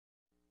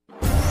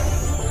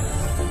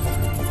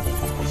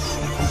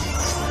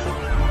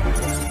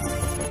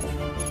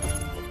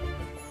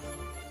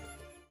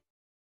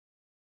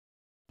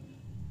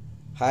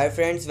Hi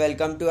friends,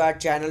 welcome to our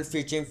channel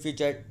featuring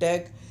Feature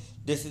Tech.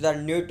 This is a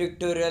new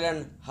tutorial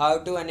on how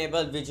to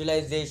enable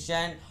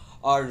visualization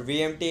or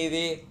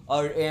VMTV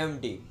or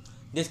AMD.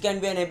 This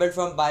can be enabled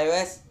from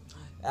BIOS,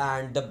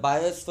 and the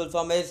BIOS full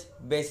form is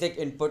Basic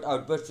Input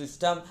Output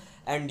System,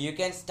 and you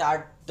can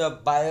start the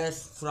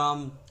BIOS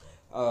from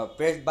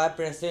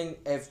pressing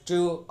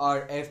F2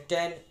 or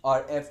F10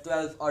 or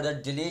F12 or the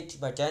delete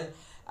button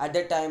at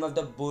the time of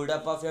the boot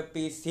up of your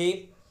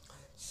PC.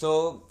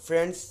 So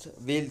friends,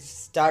 we'll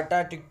start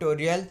our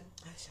tutorial.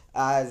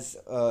 As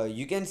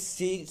you can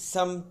see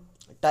some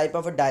type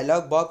of a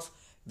dialog box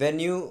when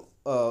you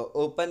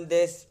open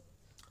this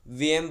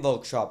VM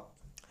workshop.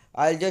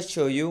 I'll just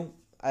show you.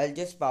 I'll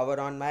just power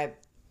on my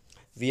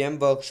VM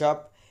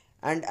workshop,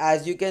 and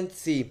as you can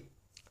see,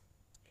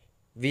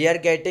 we are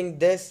getting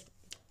this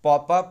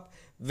pop-up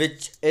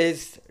which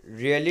is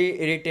really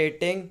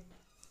irritating.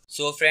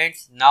 So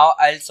friends, now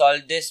I'll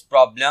solve this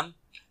problem,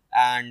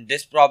 and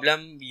this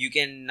problem you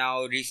can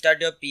now restart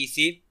your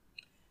PC,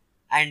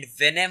 and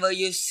whenever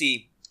you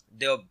see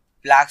the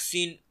black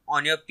screen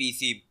on your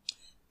PC,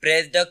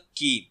 press the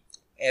key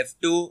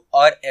F2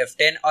 or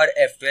F10 or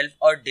F12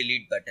 or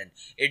delete button.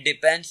 It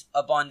depends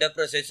upon the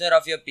processor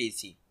of your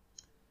PC.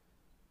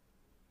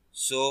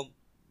 So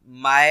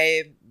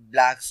my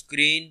black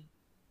screen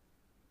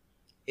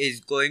is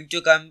going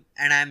to come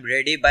and I am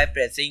ready by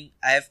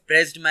I have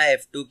pressed my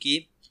F2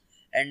 key,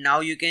 and now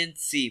you can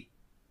see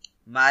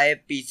my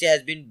PC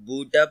has been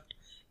booted up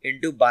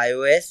into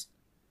BIOS.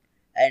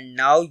 And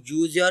now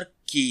use your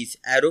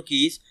arrow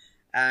keys,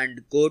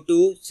 and go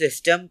to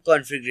system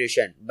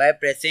configuration by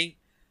pressing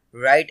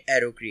right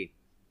arrow key.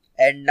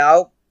 And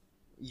now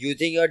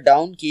using your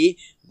down key,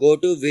 go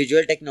to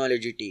visual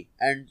technology,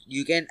 and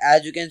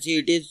as you can see,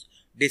 it is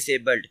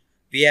disabled.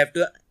 We have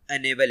to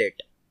enable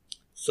it.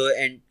 So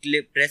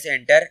press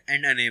enter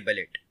and enable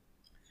it.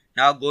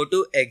 Now go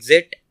to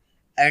exit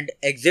and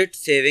exit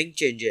saving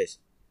changes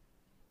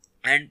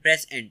and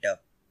press enter.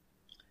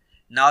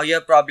 Now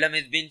your problem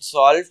has been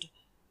solved.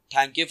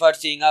 Thank you for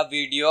seeing our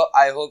video.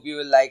 I hope you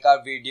will like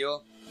our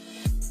video.